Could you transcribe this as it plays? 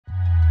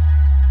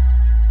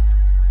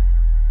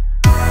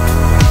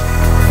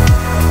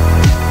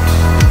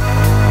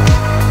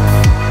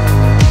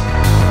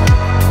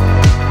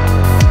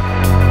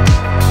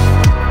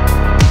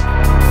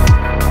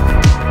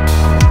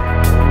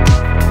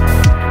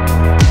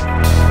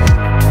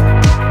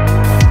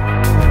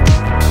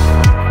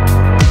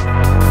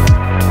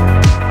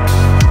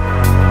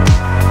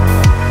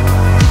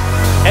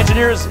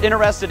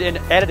interested in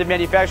additive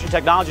manufacturing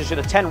technology should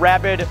attend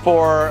Rapid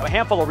for a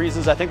handful of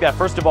reasons. I think that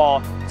first of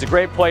all, it's a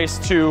great place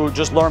to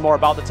just learn more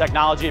about the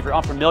technology if you're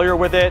unfamiliar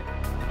with it.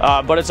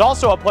 But it's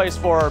also a place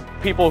for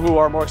people who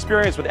are more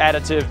experienced with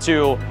additive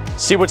to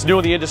see what's new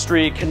in the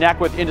industry, connect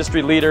with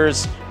industry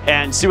leaders,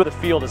 and see where the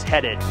field is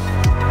headed.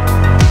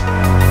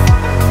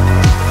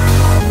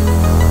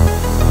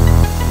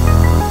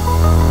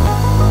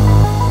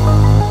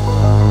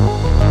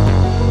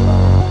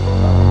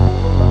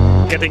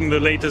 Getting the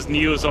latest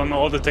news on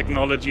all the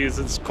technologies,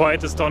 it's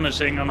quite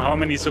astonishing on how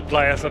many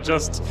suppliers are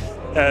just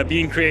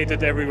being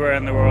created everywhere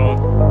in the world.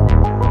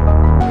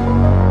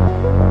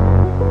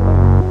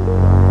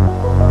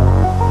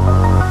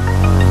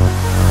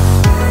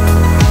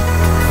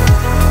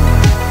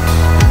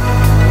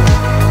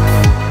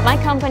 My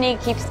company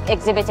keeps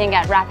exhibiting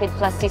at Rapid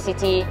plus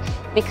TCT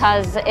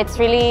because it's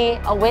really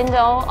a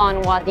window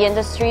on what the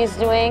industry is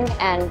doing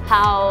and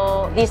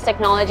how these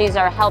technologies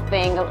are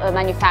helping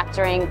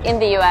manufacturing in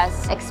the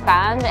US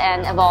expand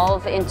and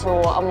evolve into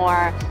a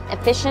more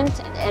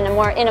efficient and a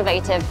more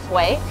innovative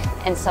way.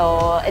 And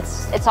so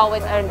it's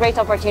always a great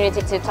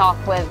opportunity to talk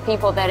with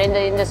people that in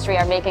the industry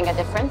are making a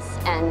difference,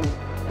 and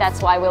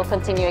that's why we'll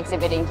continue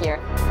exhibiting here.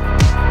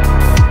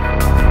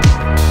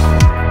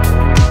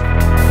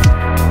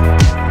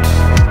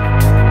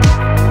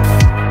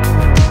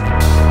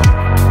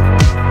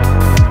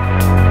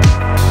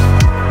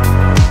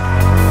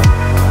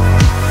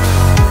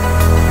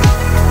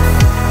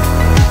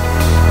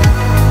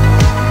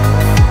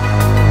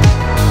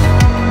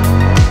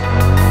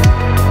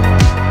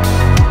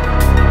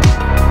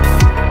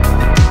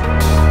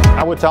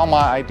 I would tell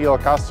my ideal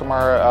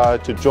customer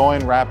to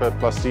join Rapid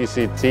plus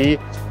TCT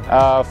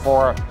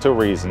for two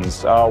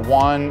reasons.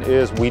 One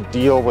is we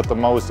deal with the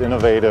most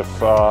innovative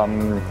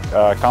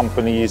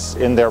companies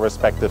in their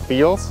respective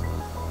fields,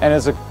 and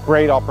it's a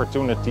great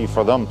opportunity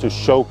for them to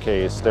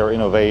showcase their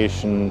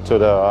innovation to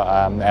the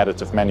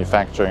additive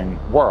manufacturing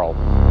world.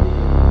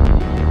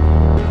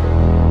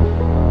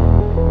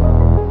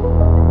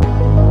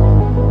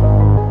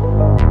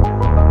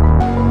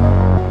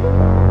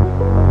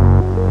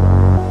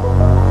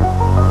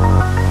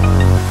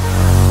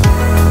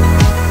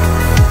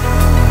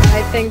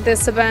 I think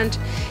this event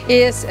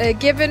is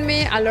giving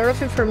me a lot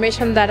of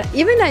information that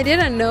even I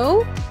didn't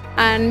know,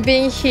 and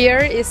being here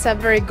is a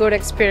very good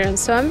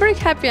experience. So I'm very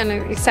happy and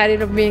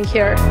excited of being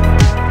here.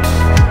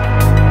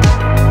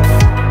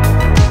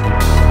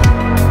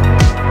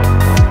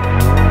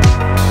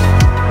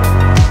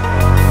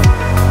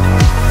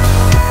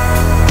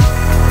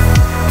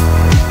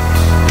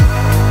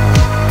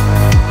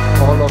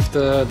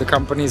 The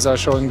companies are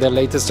showing their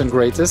latest and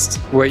greatest,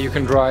 where you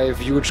can drive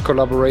huge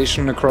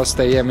collaboration across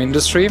the AM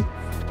industry,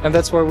 and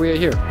that's why we are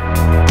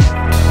here.